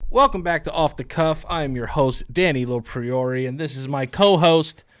Welcome back to Off the Cuff. I am your host, Danny Lopriori, and this is my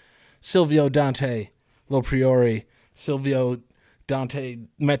co-host, Silvio Dante Lopriori. Silvio Dante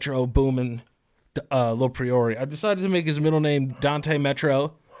Metro Boomin Lopriori. I decided to make his middle name Dante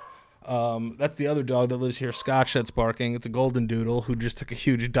Metro. That's the other dog that lives here, Scotch, that's barking. It's a golden doodle who just took a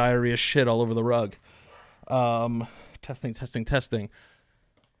huge diarrhea shit all over the rug. Testing.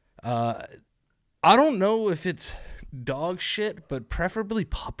 I don't know if it's dog shit, but preferably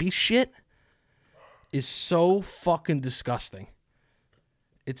puppy shit is so fucking disgusting.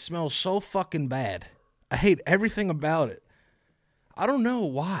 It smells so fucking bad. I hate everything about it. I don't know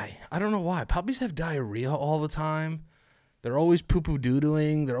why. Puppies have diarrhea all the time. They're always poo-poo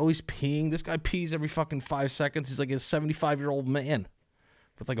doo-dooing. They're always peeing. This guy pees every fucking 5 seconds. He's like a 75-year-old man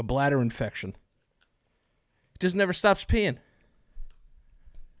with like a bladder infection. He just never stops peeing.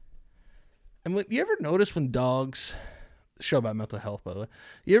 And you ever notice when dogs, show about mental health, by the way,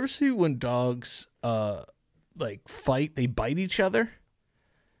 you ever see when dogs like fight, they bite each other,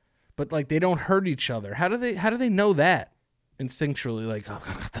 but like they don't hurt each other? How do they know that instinctually? Like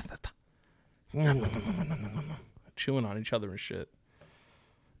chewing on each other and shit.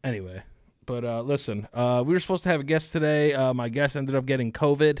 Anyway, but listen, we were supposed to have a guest today. My guest ended up getting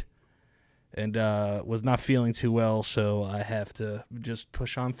COVID and was not feeling too well, so I have to just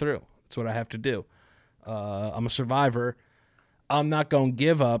push on through. That's what I have to do. I'm a survivor. I'm not going to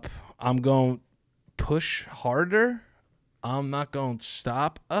give up. I'm going to push harder. I'm not going to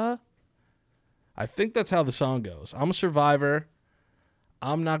stop. I think that's how the song goes. I'm a survivor.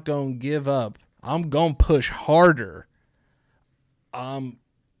 I'm not going to give up. I'm going to push harder. I'm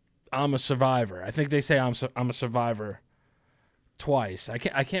a survivor. I think they say I'm a survivor twice. I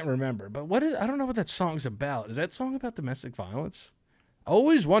can't remember. But I don't know what that song's about. Is that song about domestic violence? I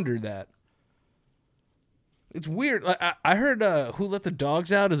always wondered that. It's weird. I heard Who Let the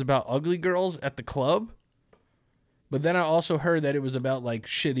Dogs Out is about ugly girls at the club. But then I also heard that it was about, like,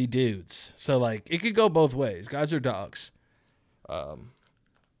 shitty dudes. So, like, it could go both ways. Guys are dogs.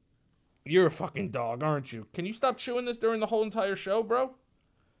 You're a fucking dog, aren't you? Can you stop chewing this during the whole entire show, bro?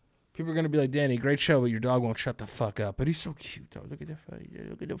 People are going to be like, Danny, great show, but your dog won't shut the fuck up. But he's so cute, though. Look at the face.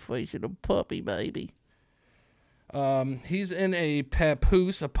 Look at the face of the puppy, baby. He's in a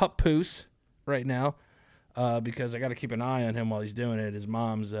pup-poos right now, because I got to keep an eye on him while he's doing it. His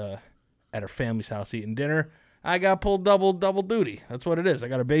mom's at her family's house eating dinner. I got pulled double duty. That's what it is. I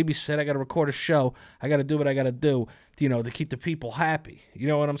got to babysit. I got to record a show. I got to do what I got to do, to keep the people happy. You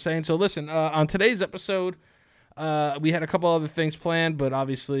know what I'm saying? So listen, on today's episode, we had a couple other things planned, but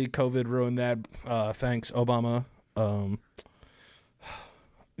obviously COVID ruined that. Thanks, Obama.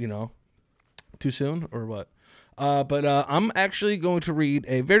 Too soon or what? But I'm actually going to read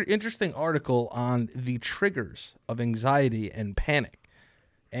a very interesting article on the triggers of anxiety and panic.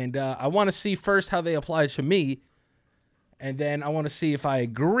 And I want to see first how they apply to me. And then I want to see if I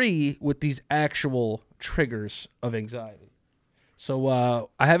agree with these actual triggers of anxiety. So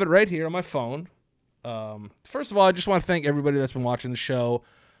I have it right here on my phone. First of all, I just want to thank everybody that's been watching the show.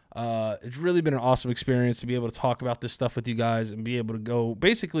 It's really been an awesome experience to be able to talk about this stuff with you guys and be able to go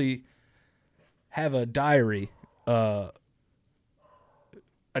basically have a diary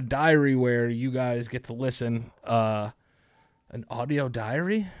where you guys get to listen, an audio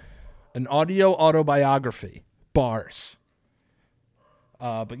diary, an audio autobiography, bars.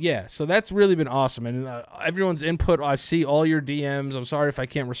 But yeah, so that's really been awesome. And everyone's input, I see all your DMs. I'm sorry if I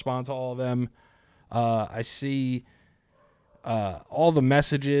can't respond to all of them. I see all the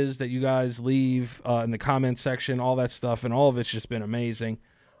messages that you guys leave in the comment section, all that stuff, and all of it's just been amazing.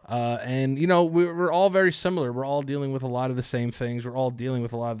 And, we're all very similar. We're all dealing with a lot of the same things.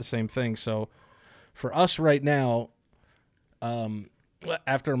 So for us right now,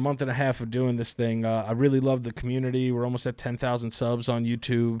 after a month and a half of doing this thing, I really love the community. We're almost at 10,000 subs on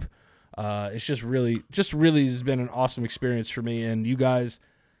YouTube. It's just really has been an awesome experience for me. And you guys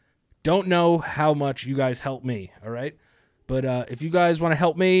don't know how much you guys help me. All right. But if you guys want to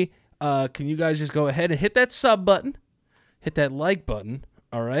help me, can you guys just go ahead and hit that sub button, hit that like button.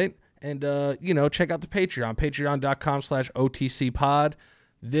 All right. And, check out the Patreon, patreon.com/OTCpod.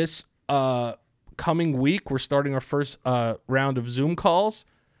 This coming week, we're starting our first round of Zoom calls.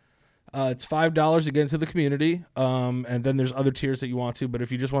 It's $5 to get into the community. And then there's other tiers that you want to. But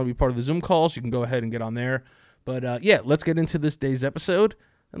if you just want to be part of the Zoom calls, you can go ahead and get on there. But, let's get into this day's episode.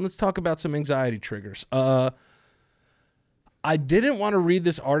 And let's talk about some anxiety triggers. I didn't want to read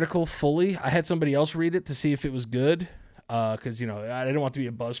this article fully. I had somebody else read it to see if it was good. Because, I didn't want it to be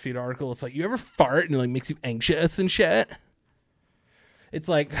a BuzzFeed article. It's like, you ever fart and it makes you anxious and shit? It's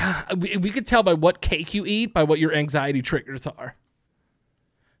like, we could tell by what cake you eat, by what your anxiety triggers are.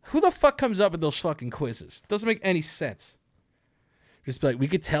 Who the fuck comes up with those fucking quizzes? Doesn't make any sense. Just be like, we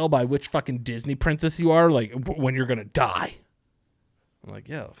could tell by which fucking Disney princess you are, like, when you're gonna die. I'm like,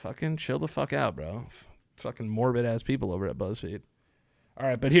 yo, fucking chill the fuck out, bro. Fucking morbid-ass people over at BuzzFeed. All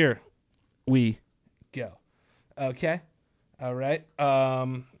right, but here we go. Okay? All right.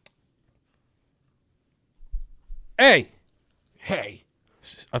 Hey!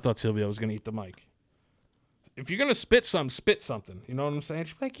 I thought Sylvia was gonna eat the mic. If you're gonna spit something. You know what I'm saying?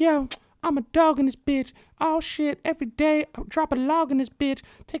 She's like, yo, I'm a dog in this bitch. Oh shit, every day I drop a log in this bitch.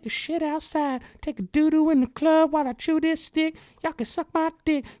 Take a shit outside. Take a doo-doo in the club while I chew this stick. Y'all can suck my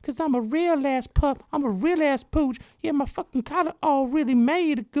dick, cause I'm a real ass pup. I'm a real ass pooch. Yeah, my fucking collar all really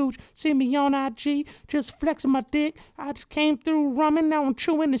made a gooch. See me on IG, just flexing my dick. I just came through rumming, now I'm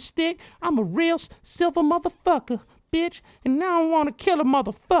chewing the stick. I'm a real silver motherfucker, bitch. And now I wanna kill a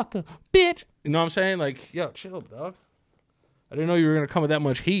motherfucker, bitch. You know what I'm saying? Like, yo, chill, dog. I didn't know you were gonna come with that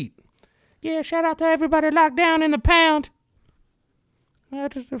much heat. Yeah, shout out to everybody locked down in the pound.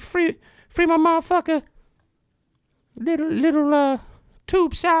 Free my motherfucker. Little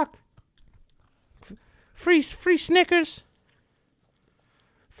tube sock. Free Snickers.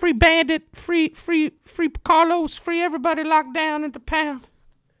 Free Bandit. Free Carlos. Free everybody locked down in the pound.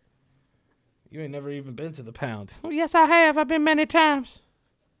 You ain't never even been to the pound. Oh, yes, I have. I've been many times.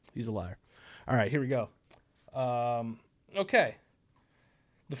 He's a liar. All right, here we go. Okay.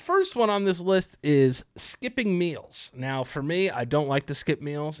 The first one on this list is skipping meals. Now, for me, I don't like to skip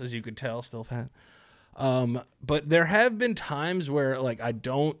meals, as you could tell, still fat. But there have been times where, like, I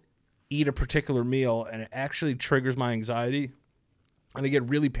don't eat a particular meal, and it actually triggers my anxiety, and I get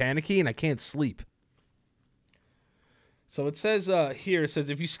really panicky, and I can't sleep. So it says here, it says,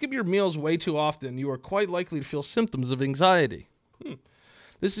 if you skip your meals way too often, you are quite likely to feel symptoms of anxiety.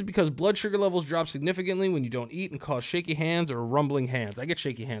 This is because blood sugar levels drop significantly when you don't eat and cause shaky hands or rumbling hands. I get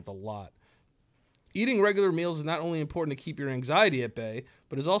shaky hands a lot. Eating regular meals is not only important to keep your anxiety at bay,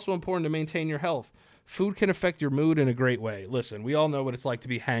 but is also important to maintain your health. Food can affect your mood in a great way. Listen, we all know what it's like to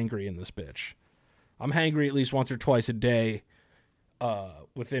be hangry in this bitch. I'm hangry at least once or twice a day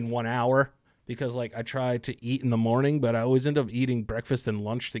within 1 hour because, like, I try to eat in the morning, but I always end up eating breakfast and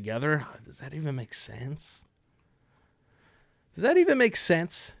lunch together. Does that even make sense? Does that even make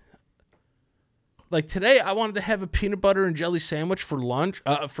sense? Like, today, I wanted to have a peanut butter and jelly sandwich for lunch,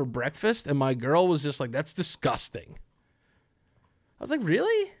 for breakfast, and my girl was just like, that's disgusting. I was like,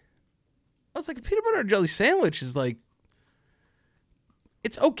 really? I was like, a peanut butter and jelly sandwich is like,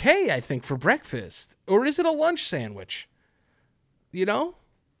 it's okay, I think, for breakfast. Or is it a lunch sandwich? You know?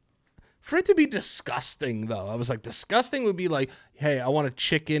 For it to be disgusting, though, I was like, disgusting would be like, hey, I want a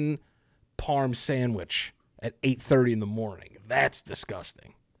chicken parm sandwich at 8:30 in the morning. That's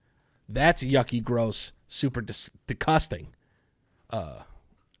disgusting. That's yucky, gross, super disgusting.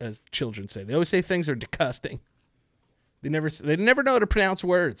 As children say, they always say things are disgusting. They never know how to pronounce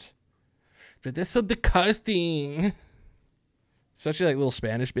words. But they're so disgusting. Especially like little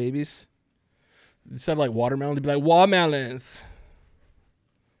Spanish babies. Instead of like watermelon, they'd be like watermelons.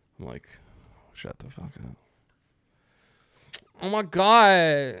 I'm like, shut the fuck up. Oh my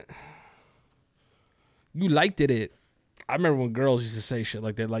God. You liked it. I remember when girls used to say shit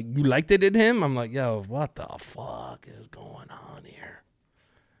like that. Like, you liked it in him? I'm like, yo, what the fuck is going on here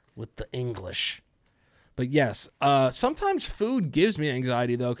with the English? But yes, sometimes food gives me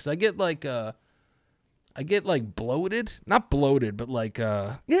anxiety, though, because I get bloated. Not bloated, but like,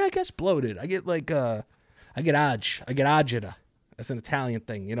 yeah, I guess bloated. I get agita. That's an Italian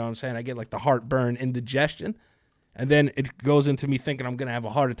thing, you know what I'm saying? I get like the heartburn, indigestion, and then it goes into me thinking I'm going to have a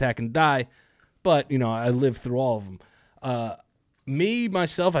heart attack and die. But, you know, I lived through all of them.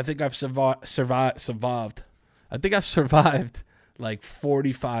 Myself, I think I've survived. I think I've survived like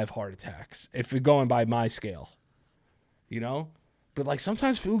 45 heart attacks, if you're going by my scale. You know? But, like,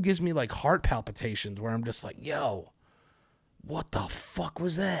 sometimes food gives me, like, heart palpitations where I'm just like, yo, what the fuck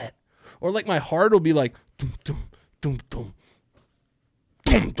was that? Or, like, my heart will be like, dum, dum, dum, dum,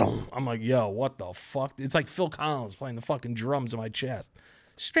 dum, dum. I'm like, yo, what the fuck? It's like Phil Collins playing the fucking drums in my chest.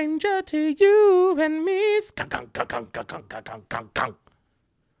 Stranger to you and me.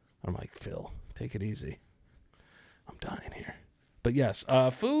 I'm like, Phil, take it easy. I'm dying here. But yes,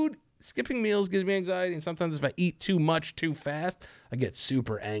 food, skipping meals gives me anxiety. And sometimes if I eat too much too fast, I get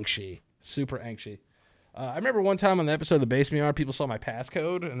super anxious. I remember one time on the episode of the Base Me On, people saw my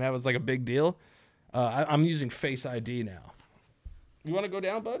passcode, and that was like a big deal. I'm using Face ID now. You want to go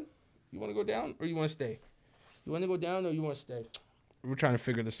down, bud? You want to go down or you want to stay? You want to go down or you want to stay? We're trying to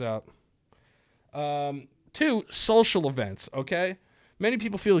figure this out. 2, social events, okay? Many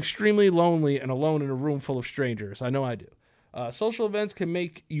people feel extremely lonely and alone in a room full of strangers. I know I do. Social events can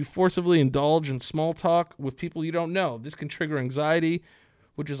make you forcibly indulge in small talk with people you don't know. This can trigger anxiety,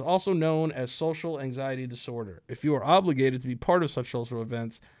 which is also known as social anxiety disorder. If you are obligated to be part of such social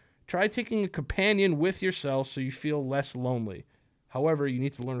events, try taking a companion with yourself so you feel less lonely. However, you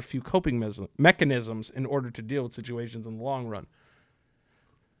need to learn a few coping mechanisms in order to deal with situations in the long run.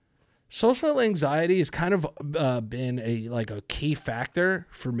 Social anxiety has kind of been a key factor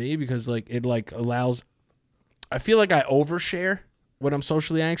for me because it allows. I feel like I overshare when I'm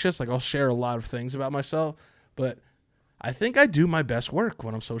socially anxious. Like I'll share a lot of things about myself, but I think I do my best work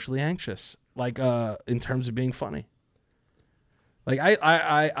when I'm socially anxious. Like in terms of being funny. Like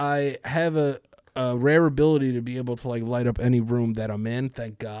I have a rare ability to be able to light up any room that I'm in.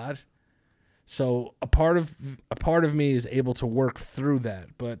 Thank God. So a part of me is able to work through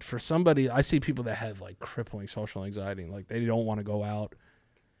that. But for somebody, I see people that have crippling social anxiety, they don't want to go out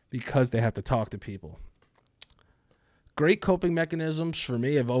because they have to talk to people. Great coping mechanisms for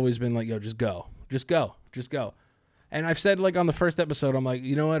me have always been yo, just go. And I've said on the first episode, I'm like,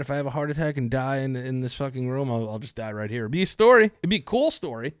 you know what? If I have a heart attack and die in this fucking room, I'll just die right here. It'd be a story. It'd be a cool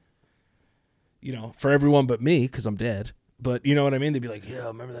story. For everyone but me, because I'm dead. But you know what I mean? They'd be like, yeah,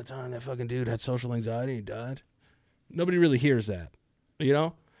 remember that time that fucking dude had social anxiety and he died? Nobody really hears that,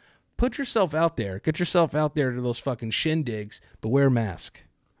 Put yourself out there. Get yourself out there to those fucking shindigs, but wear a mask,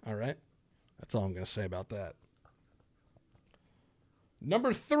 all right? That's all I'm going to say about that.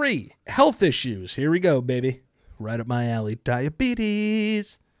 Number 3, health issues. Here we go, baby. Right up my alley.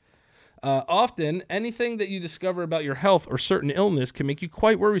 Diabetes. Often, anything that you discover about your health or certain illness can make you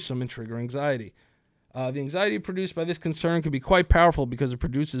quite worrisome and trigger anxiety. The anxiety produced by this concern can be quite powerful because it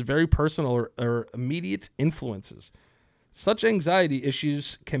produces very personal or immediate influences. Such anxiety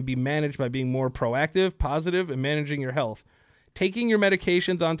issues can be managed by being more proactive, positive, and managing your health. Taking your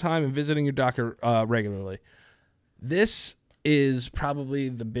medications on time and visiting your doctor regularly. This is probably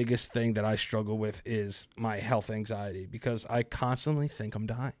the biggest thing that I struggle with is my health anxiety because I constantly think I'm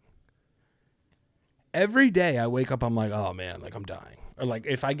dying. Every day I wake up, I'm like, oh man, I'm dying. Or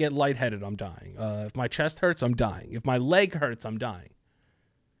if I get lightheaded, I'm dying. If my chest hurts, I'm dying. If my leg hurts, I'm dying.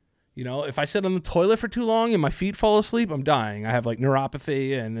 If I sit on the toilet for too long and my feet fall asleep, I'm dying. I have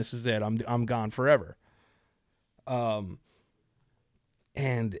neuropathy and this is it. I'm gone forever. And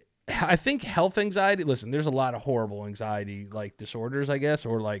I think health anxiety, listen, there's a lot of horrible anxiety disorders, I guess,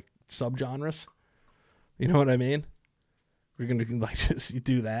 or subgenres. You know what I mean? We're going to just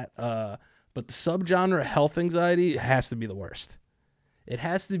do that. But the subgenre health anxiety has to be the worst. It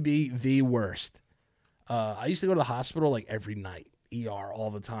has to be the worst. I used to go to the hospital every night, ER all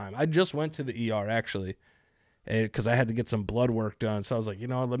the time. I just went to the ER actually because I had to get some blood work done. So I was like,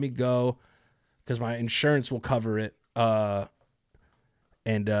 let me go because my insurance will cover it.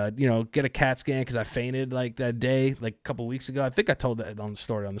 And get a CAT scan because I fainted that day, a couple weeks ago. I think I told that on the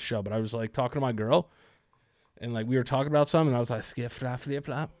story on the show, but I was talking to my girl and we were talking about something and I was like, skip, flap, flip,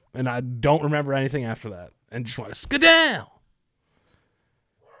 flop. And I don't remember anything after that and just went, skadow.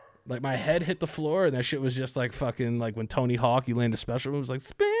 My head hit the floor and that shit was just fucking when Tony Hawk, he landed special, it was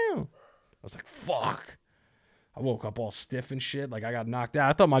spam. I was like, fuck. I woke up all stiff and shit. I got knocked out.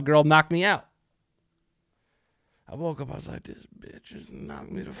 I thought my girl knocked me out. I woke up, I was like, this bitch just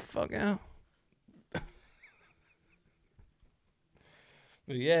knocked me the fuck out.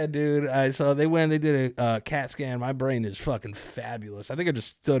 But yeah, dude, so they did a CAT scan. My brain is fucking fabulous. I think I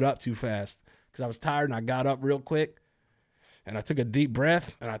just stood up too fast because I was tired and I got up real quick. And I took a deep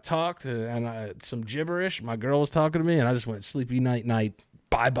breath and I talked and some gibberish. My girl was talking to me and I just went sleepy night,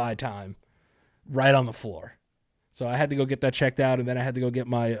 bye-bye time, right on the floor. So I had to go get that checked out, and then I had to go get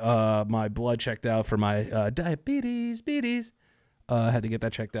my my blood checked out for my diabetes. I had to get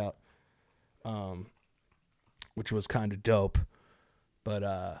that checked out, which was kind of dope. But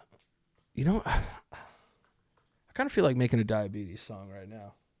I kind of feel like making a diabetes song right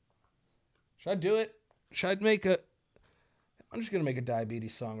now. Should I do it? I'm just gonna make a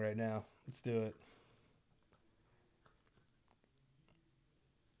diabetes song right now. Let's do it.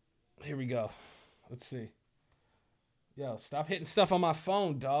 Here we go. Let's see. Yo, stop hitting stuff on my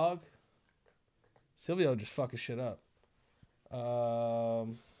phone, dog. Silvio just fucking shit up.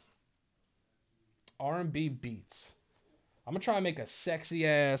 R&B beats. I'm gonna try and make a sexy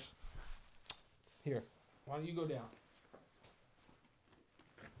ass. Here, why don't you go down?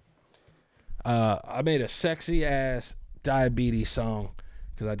 I made a sexy ass diabetes song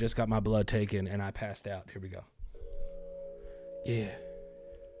because I just got my blood taken and I passed out. Here we go. Yeah,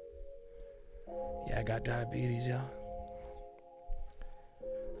 I got diabetes, y'all.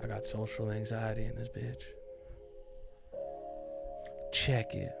 I got social anxiety in this bitch.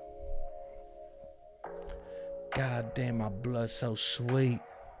 Check it. God damn, my blood so sweet.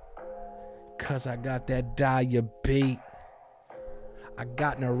 Cause I got that diabetes. I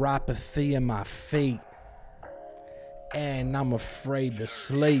got neuropathy in my feet. And I'm afraid to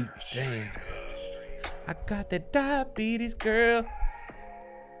sleep. Damn. I got that diabetes, girl.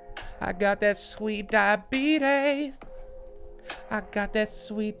 I got that sweet diabetes. I got that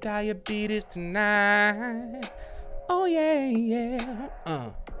sweet diabetes tonight. Oh yeah, yeah.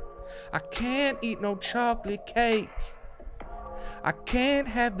 I can't eat no chocolate cake. I can't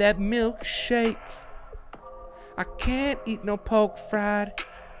have that milkshake. I can't eat no pork fried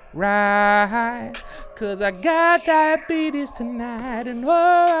rice. Cause I got diabetes tonight. And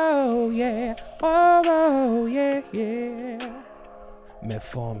oh yeah, oh yeah, yeah.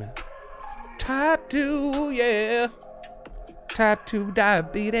 Metformin. Type 2, yeah. Type 2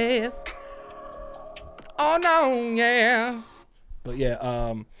 diabetes. Oh no, yeah. But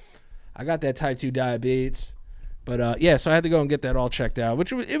yeah, I got that type 2 diabetes. But yeah, so I had to go and get that all checked out,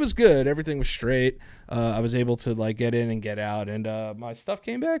 which it was good. Everything was straight. I was able to like get in and get out, and my stuff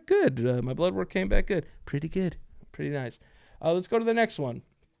came back good. My blood work came back good. Pretty good. Pretty nice. Let's go to the next one.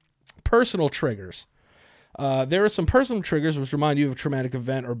 Personal triggers. There are some personal triggers which remind you of a traumatic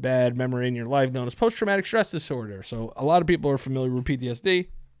event or bad memory in your life known as post-traumatic stress disorder. So a lot of people are familiar with PTSD,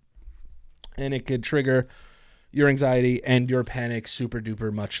 and it could trigger your anxiety and your panic super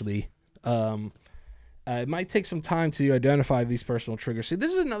duper muchly. It might take some time to identify these personal triggers. See,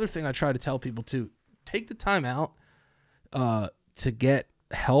 this is another thing I try to tell people too. Take the time out to get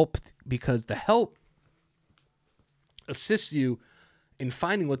help, because the help assists you in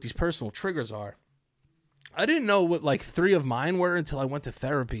finding what these personal triggers are. I didn't know what like 3 of mine were until I went to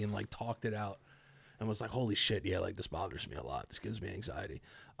therapy and like talked it out and was like, holy shit, yeah, like this bothers me a lot. This gives me anxiety.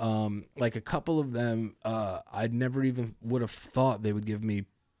 Like a couple of them, I'd never even would have thought they would give me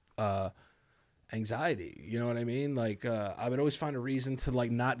anxiety. You know what I mean? Like I would always find a reason to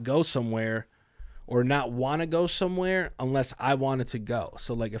like not go somewhere or not want to go somewhere unless I wanted to go.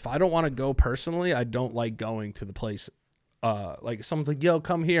 So like if I don't want to go personally, I don't like going to the place. Like if someone's like, yo,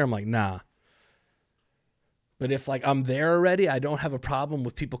 come here, I'm like, nah. But if like I'm there already, I don't have a problem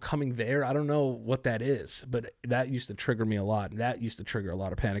with people coming there. I don't know what that is, but that used to trigger me a lot. That used to trigger a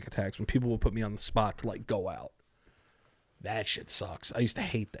lot of panic attacks when people would put me on the spot to like go out. That shit sucks. I used to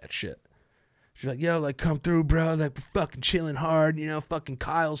hate that shit. She's like, yo, like come through, bro. Like we're fucking chilling hard. You know, fucking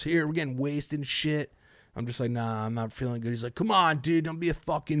Kyle's here. We're getting wasted and shit. I'm just like, nah, I'm not feeling good. He's like, come on, dude. Don't be a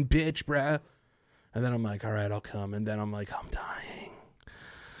fucking bitch, bro. And then I'm like, all right, I'll come. And then I'm like, I'm dying.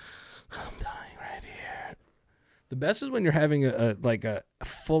 I'm dying right here. The best is when you're having a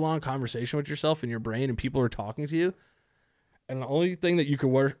full-on conversation with yourself in your brain and people are talking to you, and the only thing that you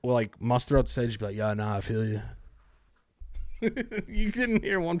could muster up to say is be like, yeah, nah, I feel you. You didn't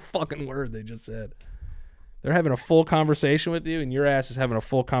hear one fucking word they just said. They're having a full conversation with you, and your ass is having a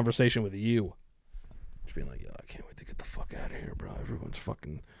full conversation with you. Just being like, yo, I can't wait to get the fuck out of here, bro. Everyone's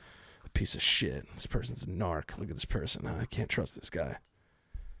fucking a piece of shit. This person's a narc. Look at this person. I can't trust this guy.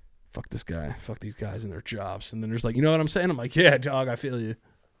 Fuck this guy. Fuck these guys and their jobs. And then there's like, you know what I'm saying? I'm like, yeah, dog, I feel you.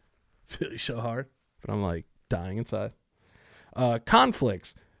 I feel you so hard. But I'm like dying inside.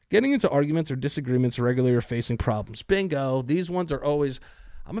 Conflicts. Getting into arguments or disagreements regularly or facing problems. Bingo. These ones are always...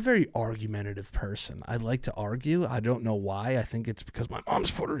 I'm a very argumentative person. I like to argue. I don't know why. I think it's because my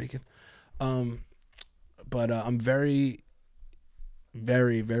mom's Puerto Rican. But I'm very,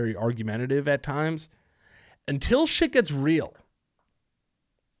 very, very argumentative at times until shit gets real.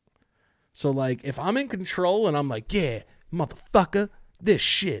 So, like, if I'm in control and I'm like, yeah, motherfucker, this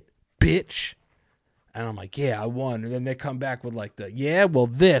shit, bitch. And I'm like, yeah, I won. And then they come back with, like, the, yeah, well,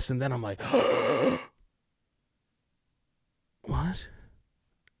 this. And then I'm like, what?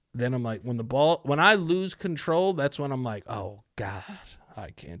 Then I'm like, when I lose control, that's when I'm like, oh, God,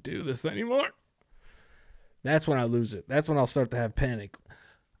 I can't do this anymore. That's when I lose it. That's when I'll start to have panic.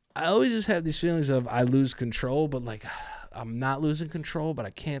 I always just have these feelings of I lose control, but, like, I'm not losing control, but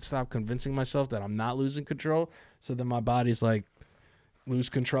I can't stop convincing myself that I'm not losing control. So then my body's like, lose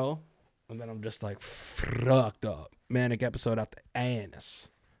control. And then I'm just like, fucked up. Manic episode out the anus.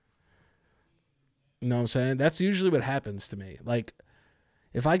 You know what I'm saying? That's usually what happens to me. Like,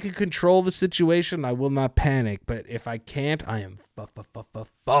 if I can control the situation, I will not panic. But if I can't, I am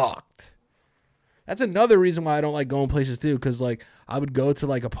fucked. That's another reason why I don't like going places too, because like I would go to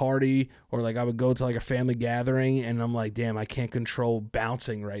like a party or like I would go to like a family gathering and I'm like, damn, I can't control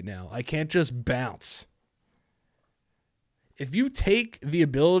bouncing right now. I can't just bounce. If you take the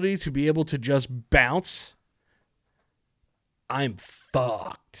ability to be able to just bounce, I'm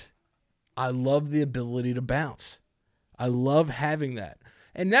fucked. I love the ability to bounce. I love having that.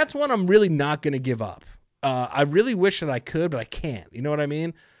 And that's when I'm really not going to give up. I really wish that I could, but I can't. You know what I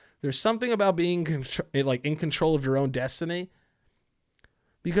mean? There's something about being in control of your own destiny.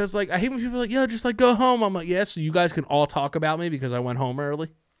 Because like I hate when people are like, "Yo, just like go home." I'm like, "Yeah, so you guys can all talk about me because I went home early."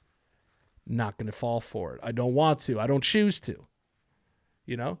 Not gonna fall for it. I don't want to. I don't choose to.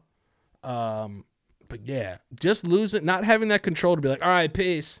 You know? But yeah, just losing, not having that control to be like, "All right,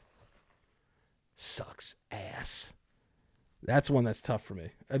 peace." Sucks ass. That's one that's tough for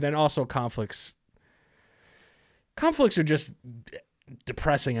me. And then also conflicts. Conflicts are just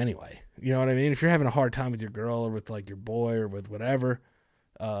depressing anyway. You know what I mean? If you're having a hard time with your girl or with like your boy or with whatever,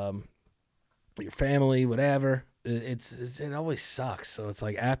 your family, whatever, it always sucks. So it's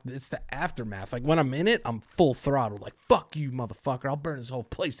like it's the aftermath. Like when I'm in it, I'm full throttle. Like fuck you, motherfucker! I'll burn this whole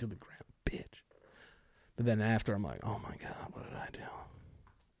place to the ground, bitch. But then after, I'm like, oh my god, what did I do?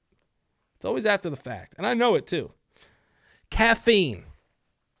 It's always after the fact, and I know it too. Caffeine.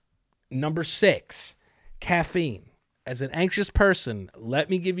 Number 6. Caffeine. As an anxious person, let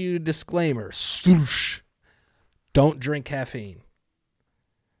me give you a disclaimer. Swoosh. Don't drink caffeine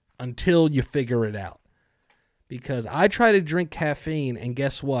until you figure it out. Because I try to drink caffeine, and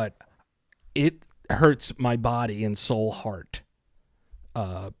guess what? It hurts my body and soul, heart.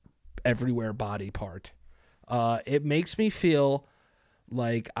 Everywhere body part. It makes me feel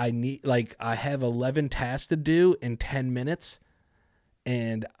like I have 11 tasks to do in 10 minutes.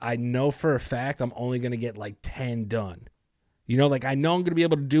 And I know for a fact I'm only going to get like 10 done. You know, like I know I'm going to be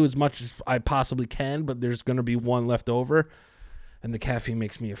able to do as much as I possibly can, but there's going to be one left over. And the caffeine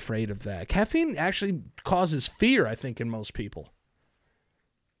makes me afraid of that. Caffeine actually causes fear, I think, in most people.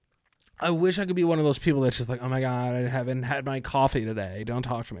 I wish I could be one of those people that's just like, oh my God, I haven't had my coffee today. Don't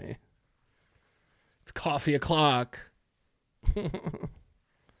talk to me. It's coffee o'clock.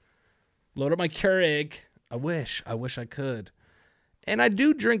 Load up my Keurig. I wish I could. And I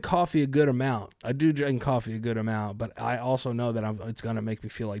do drink coffee a good amount. But I also know that it's going to make me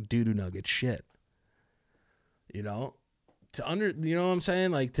feel like doo-doo nugget shit. You know? You know what I'm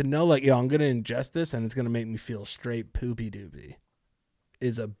saying? Like, to know, like, yo, I'm going to ingest this and it's going to make me feel straight poopy-doopy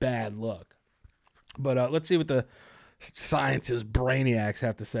is a bad look. But let's see what the scientists, brainiacs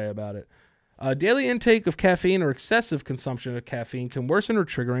have to say about it. Daily intake of caffeine or excessive consumption of caffeine can worsen or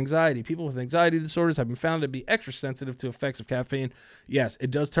trigger anxiety. People with anxiety disorders have been found to be extra sensitive to effects of caffeine. Yes,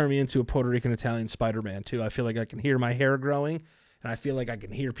 it does turn me into a Puerto Rican Italian Spider-Man, too. I feel like I can hear my hair growing, and I feel like I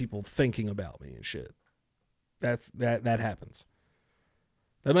can hear people thinking about me and shit. That happens.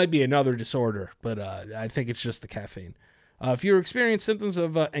 That might be another disorder, but I think it's just the caffeine. If you experience symptoms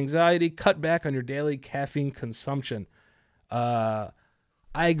of anxiety, cut back on your daily caffeine consumption.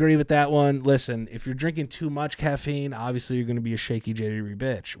 I agree with that one. Listen, if you're drinking too much caffeine, obviously you're going to be a shaky, jittery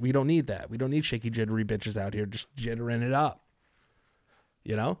bitch. We don't need that. We don't need shaky, jittery bitches out here just jittering it up.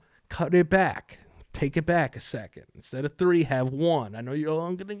 You know? Cut it back. Take it back a second. Instead of 3, have 1. I know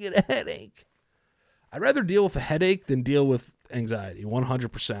I'm going to get a headache. I'd rather deal with a headache than deal with anxiety,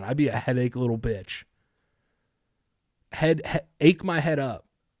 100%. I'd be a headache little bitch. Ache my head up.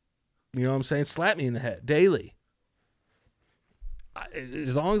 You know what I'm saying? Slap me in the head daily.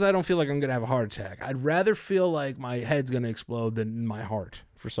 As long as I don't feel like I'm going to have a heart attack. I'd rather feel like my head's going to explode than my heart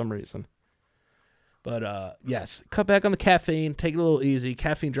for some reason. But, yes, cut back on the caffeine. Take it a little easy.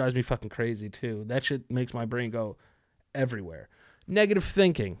 Caffeine drives me fucking crazy, too. That shit makes my brain go everywhere. Negative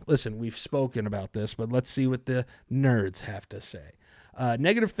thinking. Listen, we've spoken about this, but let's see what the nerds have to say.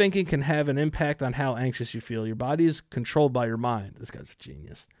 Negative thinking can have an impact on how anxious you feel. Your body is controlled by your mind. This guy's a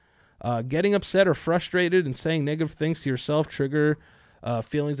genius. Getting upset or frustrated and saying negative things to yourself trigger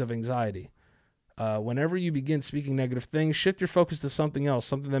feelings of anxiety. Whenever you begin speaking negative things, shift your focus to something else,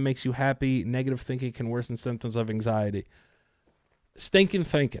 something that makes you happy. Negative thinking can worsen symptoms of anxiety. Stinking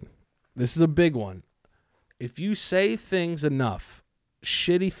thinking. This is a big one. If you say things enough,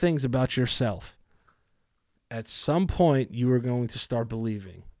 shitty things about yourself, at some point you are going to start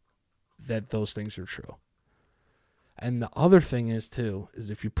believing that those things are true. And the other thing is, too, is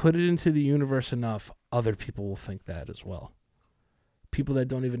if you put it into the universe enough, other people will think that as well. People that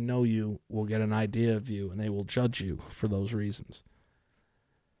don't even know you will get an idea of you, and they will judge you for those reasons.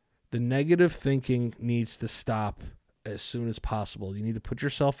 The negative thinking needs to stop as soon as possible. You need to put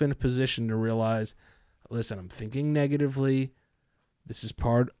yourself in a position to realize, listen, I'm thinking negatively. This is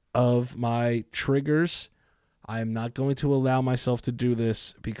part of my triggers. I am not going to allow myself to do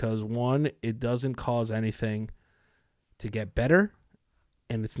this because, 1, it doesn't cause anything to get better,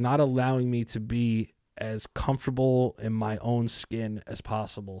 and it's not allowing me to be as comfortable in my own skin as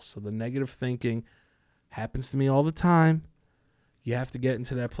possible. So the negative thinking happens to me all the time. You have to get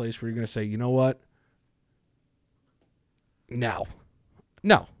into that place where you're going to say, you know what? No.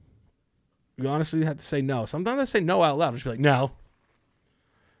 You honestly have to say no. Sometimes I say no out loud. I just be like, no.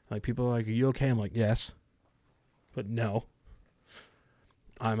 Like, people are like, are you okay? I'm like, yes. But no.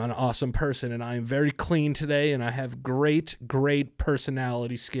 I'm an awesome person, and I am very clean today, and I have great, great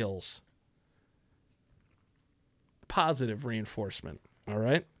personality skills. Positive reinforcement, all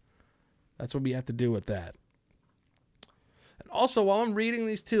right? That's what we have to do with that. And also, while I'm reading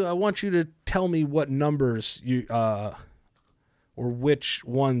these two, I want you to tell me what numbers you, or which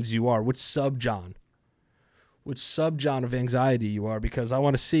ones you are, which subgenre of anxiety you are, because I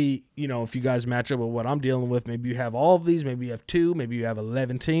want to see, if you guys match up with what I'm dealing with. Maybe you have all of these, maybe you have 2, maybe you have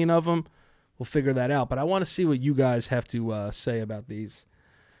 11 of them. We'll figure that out. But I want to see what you guys have to say about these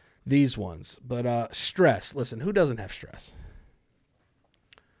ones. But stress. Listen, who doesn't have stress?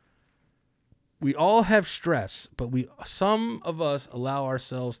 We all have stress, but some of us allow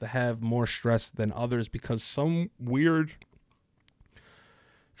ourselves to have more stress than others because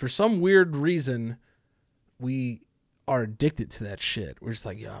for some weird reason, we are addicted to that shit. We're just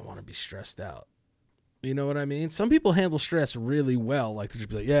like, yeah, I want to be stressed out. You know what I mean? Some people handle stress really well. Like, they just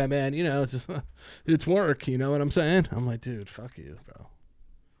be like, yeah, man, it's work. You know what I'm saying? I'm like, dude, fuck you, bro.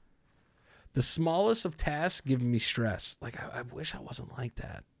 The smallest of tasks give me stress. Like, I wish I wasn't like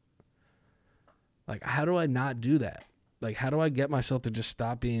that. Like, how do I not do that? Like, how do I get myself to just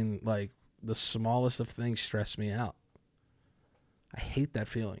stop being, like, the smallest of things stress me out? I hate that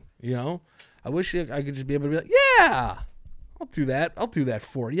feeling, I wish I could just be able to be like, yeah, I'll do that. I'll do that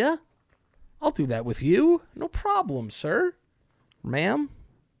for you. I'll do that with you. No problem, sir. Ma'am.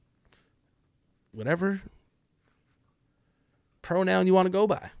 Whatever pronoun you want to go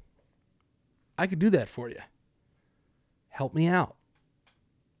by. I could do that for you. Help me out.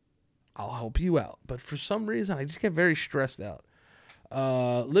 I'll help you out. But for some reason, I just get very stressed out.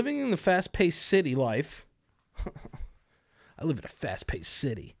 Living in the fast-paced city life. I live in a fast-paced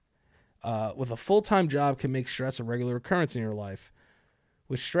city. With a full-time job can make stress a regular occurrence in your life.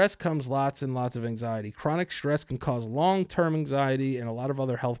 With stress comes lots and lots of anxiety. Chronic stress can cause long-term anxiety and a lot of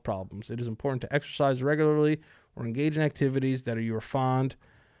other health problems. It is important to exercise regularly or engage in activities that you are fond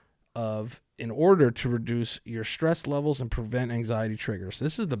of in order to reduce your stress levels and prevent anxiety triggers.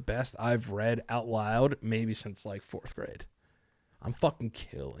 This is the best I've read out loud maybe since like 4th grade. I'm fucking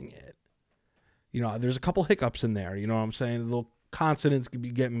killing it. There's a couple hiccups in there. You know what I'm saying? Little consonants could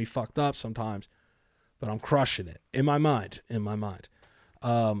be getting me fucked up sometimes, but I'm crushing it in my mind.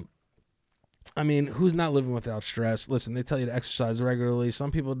 I mean, who's not living without stress? Listen, they tell you to exercise regularly.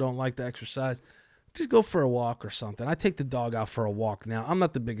 Some people don't like to exercise. Just go for a walk or something. I take the dog out for a walk now. I'm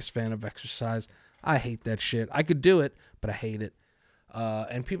not the biggest fan of exercise. I hate that shit. I could do it, but I hate it.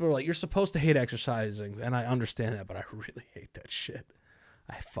 And people are like, you're supposed to hate exercising. And I understand that, but I really hate that shit.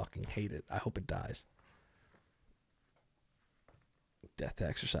 I fucking hate it. I hope it dies. Death to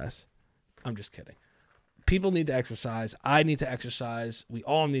exercise. I'm just kidding. People need to exercise. I need to exercise. We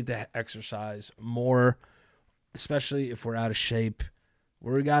all need to exercise more, especially if we're out of shape.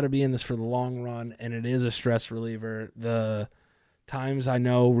 We got to be in this for the long run, and it is a stress reliever. The times I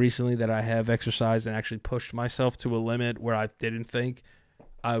know recently that I have exercised and actually pushed myself to a limit where I didn't think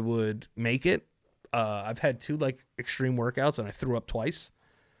I would make it. I've had 2 extreme workouts, and I threw up twice.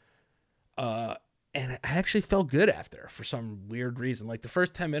 And I actually felt good after for some weird reason. Like the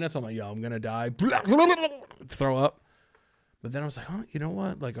first 10 minutes, I'm like, yo, I'm going to die. Throw up. But then I was like, you know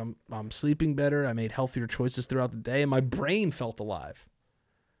what? Like I'm sleeping better. I made healthier choices throughout the day, and my brain felt alive.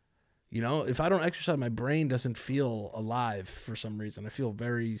 If I don't exercise, my brain doesn't feel alive for some reason. I feel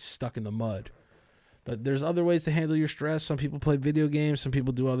very stuck in the mud. But there's other ways to handle your stress. Some people play video games. Some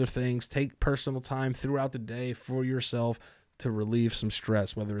people do other things. Take personal time throughout the day for yourself to relieve some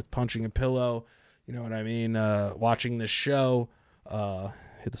stress, whether it's punching a pillow, you know what I mean, watching this show,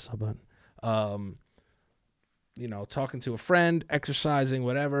 hit the sub button, talking to a friend, exercising,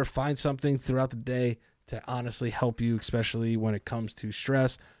 whatever. Find something throughout the day to honestly help you, especially when it comes to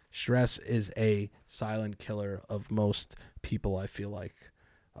stress. Stress is a silent killer of most people, I feel like.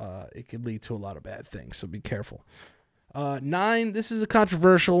 It could lead to a lot of bad things, so be careful. 9, this is a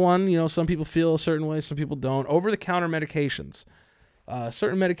controversial one. Some people feel a certain way, some people don't. Over-the-counter medications.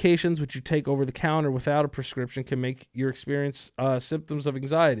 Certain medications which you take over-the-counter without a prescription can make your experience symptoms of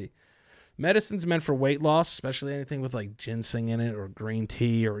anxiety. Medicine's meant for weight loss, especially anything with like ginseng in it or green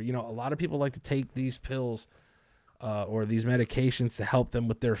tea, or, a lot of people like to take these pills or these medications to help them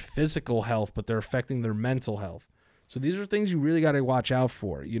with their physical health, but they're affecting their mental health. So these are things you really got to watch out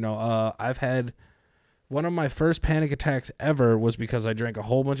for. I've had one of my first panic attacks ever was because I drank a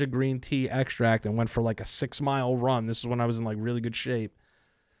whole bunch of green tea extract and went for like a 6-mile run. This is when I was in like really good shape.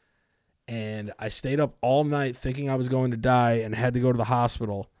 And I stayed up all night thinking I was going to die and had to go to the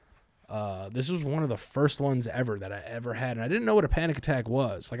hospital. This was one of the first ones ever that I ever had, and I didn't know what a panic attack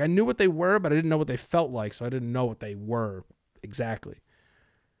was. Like, I knew what they were, but I didn't know what they felt like, so I didn't know what they were exactly.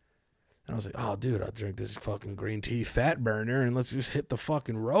 And I was like, oh, dude, I'll drink this fucking green tea fat burner, and let's just hit the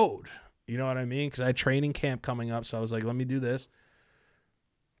fucking road. You know what I mean? Because I had training camp coming up, so I was like, let me do this.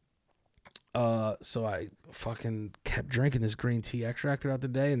 So I fucking kept drinking this green tea extract throughout the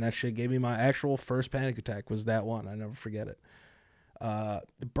day, and that shit gave me my actual first panic attack. Was that one? I never forget it.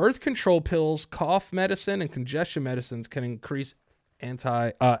 Birth control pills, cough medicine, and congestion medicines can increase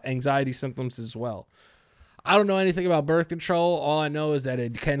anxiety symptoms as well. I don't know anything about birth control. All I know is that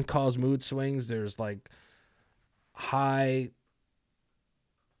it can cause mood swings. There's like high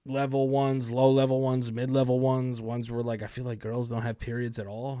level ones, low level ones, mid level ones where like I feel like girls don't have periods at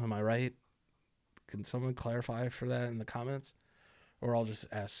all. Am I right? Can someone clarify for that in the comments? Or I'll just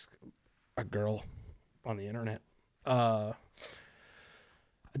ask a girl on the internet. Did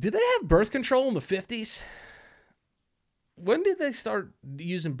they have birth control in the 50s? When did they start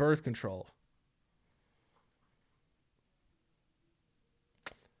using birth control?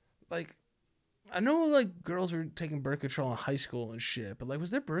 Like, I know like girls were taking birth control in high school and shit, but like,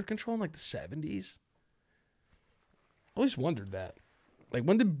 was there birth control in like the 70s? I always wondered that. Like,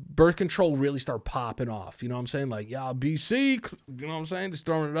 when did birth control really start popping off? You know what I'm saying? Like, yeah, BC, you know what I'm saying? Just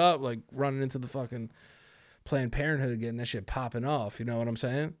throwing it up, like running into the fucking Planned Parenthood, getting that shit popping off. You know what I'm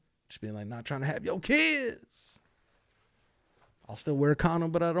saying? Just being like, not trying to have your kids. I'll still wear a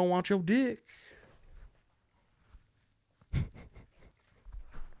condom, but I don't want your dick.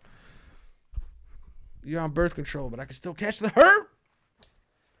 You're on birth control, but I can still catch the hurt.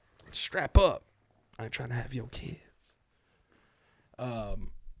 Strap up. I ain't trying to have your kids.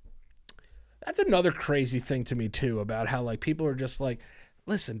 That's another crazy thing to me too, about how like people are just like,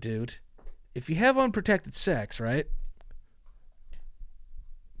 listen, dude, if you have unprotected sex, right?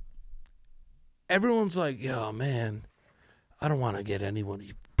 Everyone's like, yo, man, I don't want to get anyone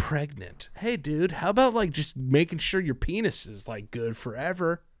pregnant. Hey, dude, how about like just making sure your penis is like good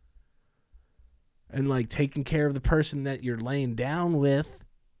forever? And like taking care of the person that you're laying down with,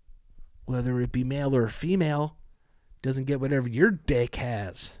 whether it be male or female, doesn't get whatever your dick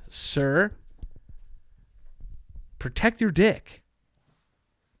has, sir. Protect your dick.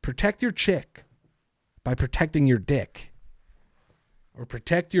 Protect your chick by protecting your dick. Or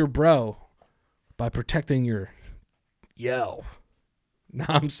protect your bro by protecting your yo. Know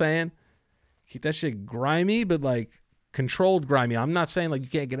what I'm saying? Keep that shit grimy, but like controlled grimy. I'm not saying like you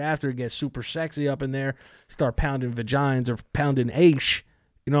can't get after it, get super sexy up in there, start pounding vagines or pounding H.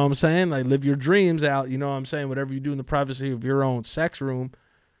 You know what I'm saying? Like, live your dreams out. You know what I'm saying? Whatever you do in the privacy of your own sex room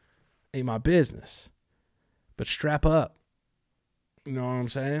ain't my business. But strap up. You know what I'm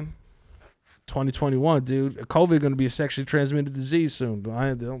saying? 2021, dude. COVID going to be a sexually transmitted disease soon.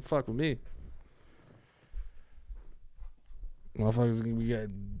 Don't fuck with me. Motherfuckers going to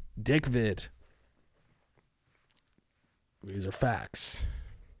get dick vid. These are facts.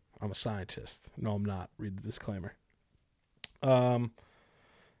 I'm a scientist. No, I'm not. Read the disclaimer.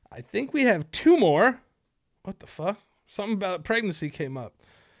 I think we have two more. What the fuck? Something about pregnancy came up.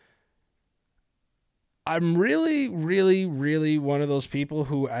 I'm really, really, really one of those people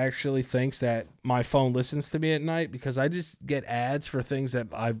who actually thinks that my phone listens to me at night because I just get ads for things that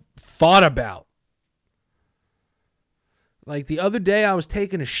I've thought about. Like the other day I was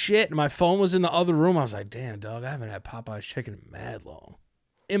taking a shit and my phone was in the other room. I was like, damn, dog, I haven't had Popeye's chicken in mad long.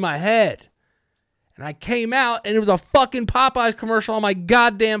 In my head. And I came out and it was a fucking Popeyes commercial on my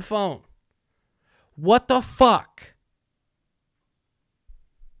goddamn phone. What the fuck?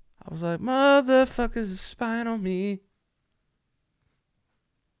 I was like, motherfuckers are spying on me.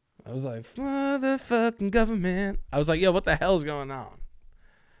 I was like, motherfucking government. I was like, yo, what the hell's going on?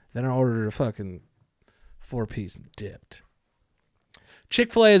 Then I ordered a fucking 4-piece and dipped.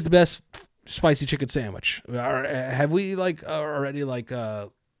 Chick-fil-A is the best spicy chicken sandwich. Have we like already like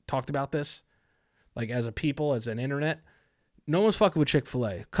talked about this? Like as a people, as an internet, no one's fucking with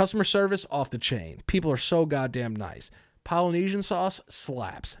Chick-fil-A. Customer service off the chain. People are so goddamn nice. Polynesian sauce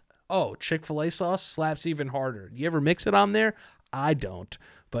slaps. Oh, Chick-fil-A sauce slaps even harder. You ever mix it on there? I don't.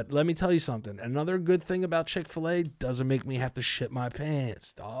 But let me tell you something. Another good thing about Chick-fil-A, doesn't make me have to shit my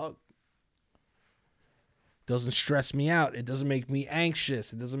pants, dog. Doesn't stress me out. It doesn't make me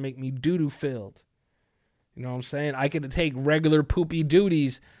anxious. It doesn't make me doo-doo filled. You know what I'm saying? I can take regular poopy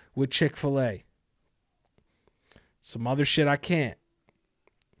duties with Chick-fil-A. Some other shit I can't.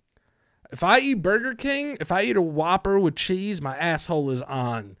 If I eat Burger King, if I eat a Whopper with cheese, my asshole is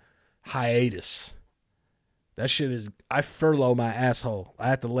on hiatus. That shit is, I furlough my asshole. I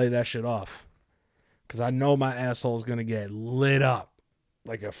have to lay that shit off. Because I know my asshole is going to get lit up.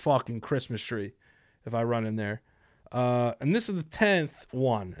 like a fucking Christmas tree if I run in there. And this is the 10th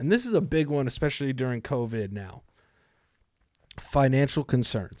one. And this is a big one, especially during COVID now. Financial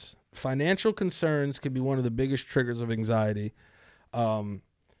concerns. Financial concerns can be one of the biggest triggers of anxiety.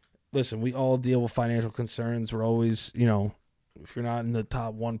 Listen, we all deal with financial concerns. We're always, if you're not in the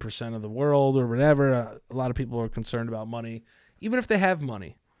top 1% of the world or whatever, a lot of people are concerned about money, even if they have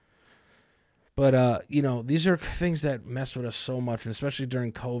money. But, these are things that mess with us so much, and especially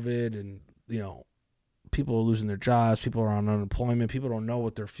during COVID and, people are losing their jobs. People are on unemployment. People don't know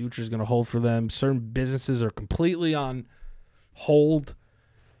what their future is going to hold for them. Certain businesses are completely on hold.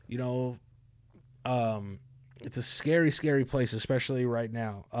 It's a scary, scary place, especially right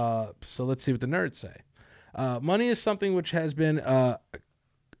now. So let's see what the nerds say. Money is something which has been, I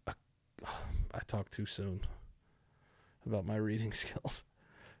talked too soon about my reading skills.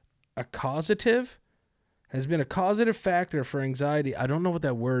 Has been a causative factor for anxiety. I don't know what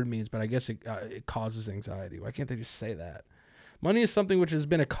that word means, but I guess it causes anxiety. Why can't they just say that? Money is something which has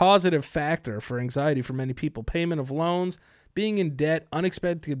been a causative factor for anxiety for many people. Payment of loans, being in debt,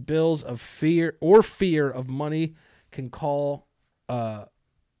 unexpected bills of fear of money can cause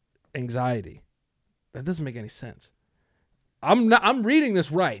anxiety. That doesn't make any sense. I'm reading this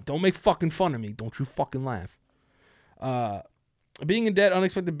right. Don't make fucking fun of me. Don't you fucking laugh. Being in debt,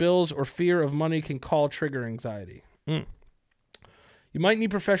 unexpected bills, or fear of money can trigger anxiety. You might need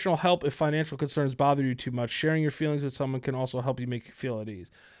professional help if financial concerns bother you too much. Sharing your feelings with someone can also help you make you feel at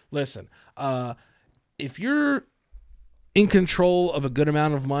ease. Listen, if you're in control of a good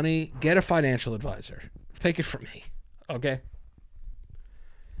amount of money, get a financial advisor. Take it from me, okay?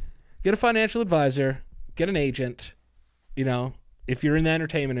 Get a financial advisor. Get an agent. If you're in the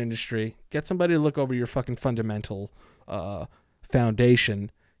entertainment industry, get somebody to look over your fucking fundamental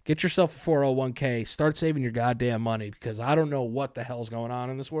foundation. Get yourself a 401k. Start saving your goddamn money, because I don't know what the hell's going on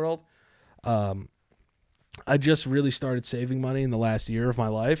in this world. I just really started saving money in the last year of my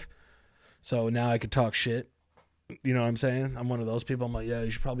life, so now I could talk shit. You know what I'm saying? I'm one of those people. I'm like, yeah,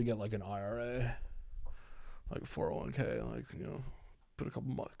 you should probably get like an IRA, like a 401k,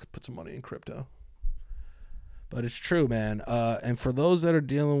 put some money in crypto. But it's true, man. And for those that are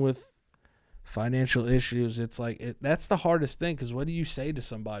dealing with financial issues, it's like that's the hardest thing, because what do you say to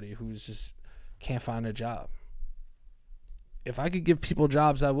somebody who's just can't find a job? If I could give people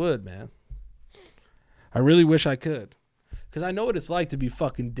jobs, I would, man. I really wish I could, because I know what it's like to be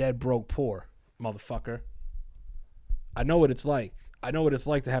fucking dead broke poor, motherfucker. I know what it's like. I know what it's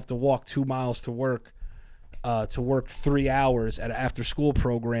like to have to walk 2 miles to work 3 hours at an after school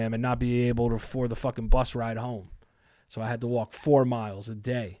program and not be able to afford the fucking bus ride home. So I had to walk 4 miles a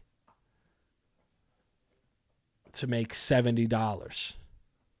day to make $70.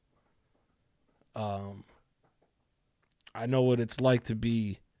 I know what it's like to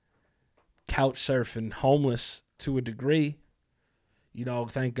be couch surfing, homeless to a degree.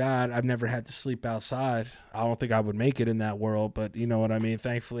 Thank God I've never had to sleep outside. I don't think I would make it in that world, but you know what I mean?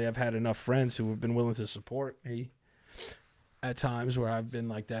 Thankfully, I've had enough friends who have been willing to support me at times where I've been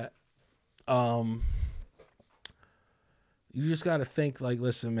like that. You just got to think like,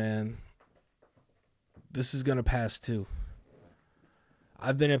 listen, man, this is going to pass too.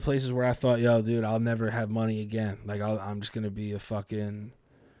 I've been in places where I thought, yo, dude, I'll never have money again. Like, I'm just going to be a fucking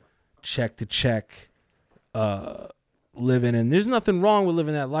check to check, living, and there's nothing wrong with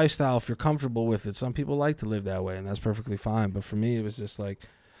living that lifestyle if you're comfortable with it. Some people like to live that way, and that's perfectly fine. But for me, it was just like,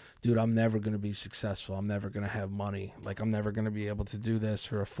 dude, I'm never going to be successful. I'm never going to have money. Like, I'm never going to be able to do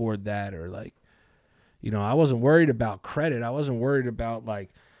this or afford that, or like, I wasn't worried about credit. I wasn't worried about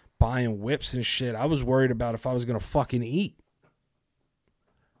like buying whips and shit. I was worried about if I was going to fucking eat.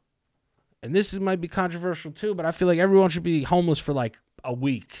 And this might be controversial too, but I feel like everyone should be homeless for like a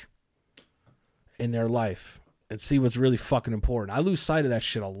week in their life and see what's really fucking important. I lose sight of that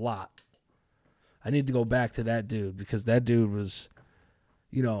shit a lot. I need to go back to that dude, because that dude was,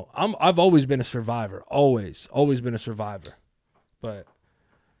 I've always been a survivor. Always been a survivor. But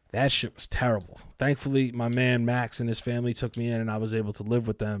that shit was terrible. Thankfully, my man Max and his family took me in, and I was able to live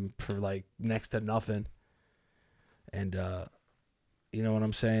with them for like next to nothing. And, you know what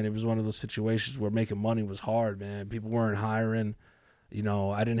I'm saying? It was one of those situations where making money was hard, man. People weren't hiring.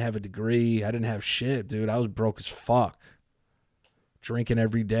 I didn't have a degree. I didn't have shit, dude. I was broke as fuck. Drinking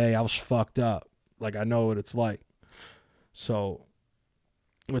every day. I was fucked up. Like, I know what it's like. So,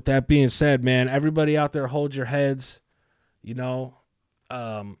 with that being said, man, everybody out there, hold your heads. Let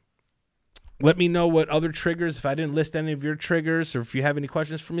me know what other triggers, if I didn't list any of your triggers, or if you have any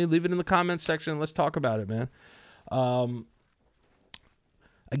questions for me, leave it in the comments section. Let's talk about it, man.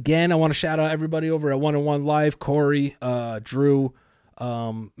 Again, I want to shout out everybody over at 101 Life, Corey, Drew,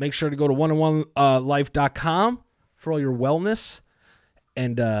 Make sure to go to oneononelife.com for all your wellness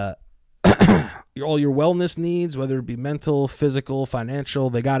and all your wellness needs, whether it be mental, physical, financial.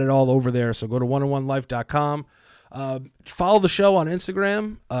 They got it all over there. So go to oneononelife.com. Follow the show on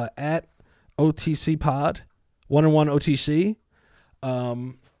Instagram at OTC Pod, 1on1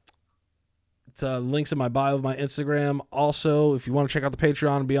 OTC. It's links in my bio of my Instagram. Also, if you want to check out the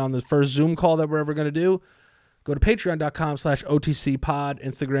Patreon and be on the first Zoom call that we're ever going to do, go to patreon.com/OTC Pod.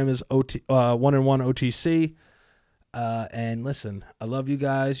 Instagram is 1on1 OTC. And listen, I love you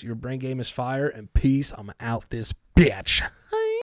guys. Your brain game is fire. And peace. I'm out this bitch.